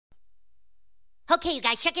Okay, you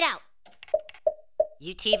guys, check it out.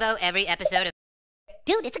 You TiVo every episode of...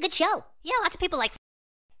 Dude, it's a good show. Yeah, lots of people like...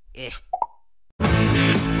 Ugh.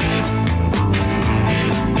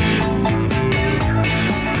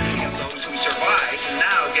 Those who survive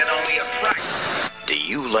now get only a fraction. Do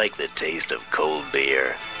you like the taste of cold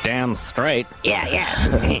beer? Damn straight. Yeah.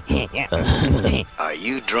 Are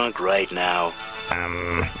you drunk right now?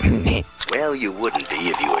 Well, you wouldn't be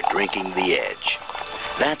if you were drinking the Edge.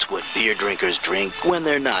 That's what beer drinkers drink when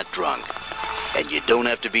they're not drunk. And you don't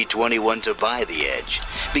have to be 21 to buy the Edge,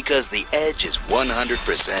 because the Edge is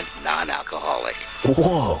 100% non-alcoholic.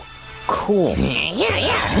 Whoa, cool.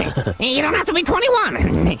 Yeah. You don't have to be 21.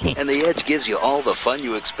 And the Edge gives you all the fun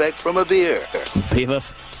you expect from a beer.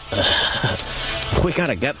 Beavis, we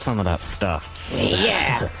gotta get some of that stuff.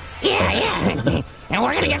 Yeah. And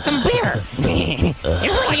we're gonna get some beer.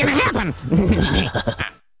 It's really gonna happen.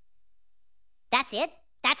 That's it?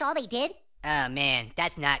 That's all they did? Oh, man,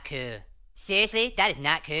 that's not cool. Seriously, that is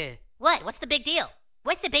not cool. What? What's the big deal?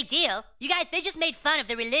 What's the big deal? You guys, they just made fun of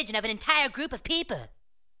the religion of an entire group of people.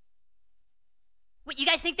 What, you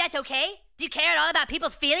guys think that's okay? Do you care at all about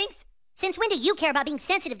people's feelings? Since when do you care about being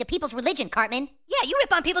sensitive to people's religion, Cartman? Yeah, you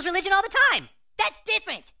rip on people's religion all the time. That's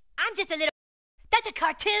different. I'm just a little... That's a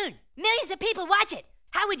cartoon. Millions of people watch it.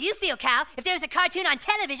 How would you feel, Cal, if there was a cartoon on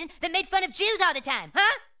television that made fun of Jews all the time,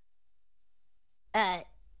 huh?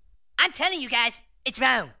 I'm telling you guys, it's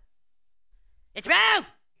wrong. It's wrong!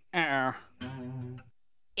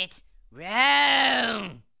 It's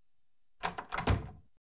wrong!